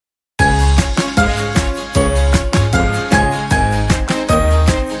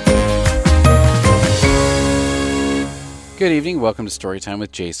Good evening. Welcome to Storytime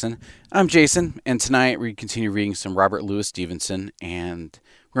with Jason. I'm Jason, and tonight we continue reading some Robert Louis Stevenson, and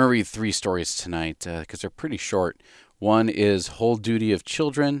we're going to read 3 stories tonight because they're pretty short. One is Whole Duty of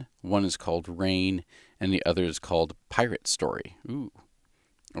Children, one is called Rain, and the other is called Pirate Story. Ooh.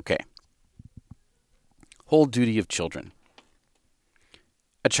 Okay. Whole Duty of Children.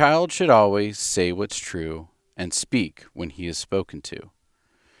 A child should always say what's true and speak when he is spoken to,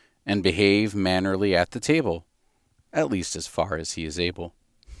 and behave mannerly at the table, at least as far as he is able.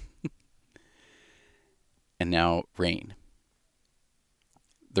 And now, rain.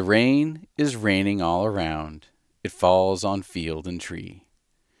 The rain is raining all around. It falls on field and tree.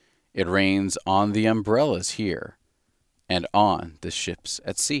 It rains on the umbrellas here and on the ships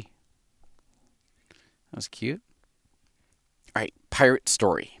at sea. That was cute. All right, pirate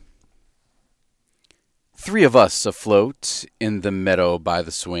story. 3 of us afloat in the meadow by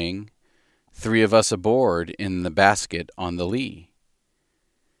the swing, 3 of us aboard in the basket on the lee.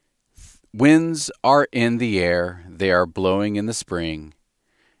 Winds are in the air, they are blowing in the spring,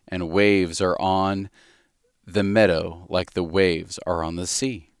 and waves are on the meadow like the waves are on the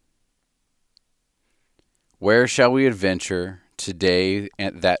sea. Where shall we adventure today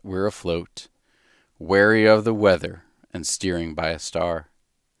that we're afloat, wary of the weather and steering by a star?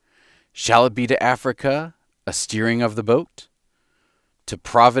 Shall it be to Africa, a steering of the boat? To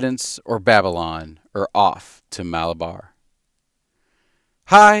Providence or Babylon, or off to Malabar?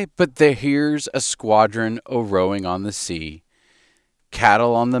 Hi, but here's a squadron rowing on the sea,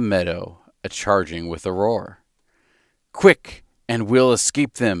 cattle on the meadow, a-charging with a roar. Quick, and we'll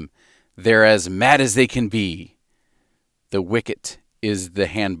escape them, they're as mad as they can be. The wicket is the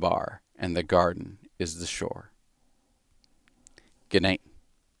handbar, and the garden is the shore. Good night.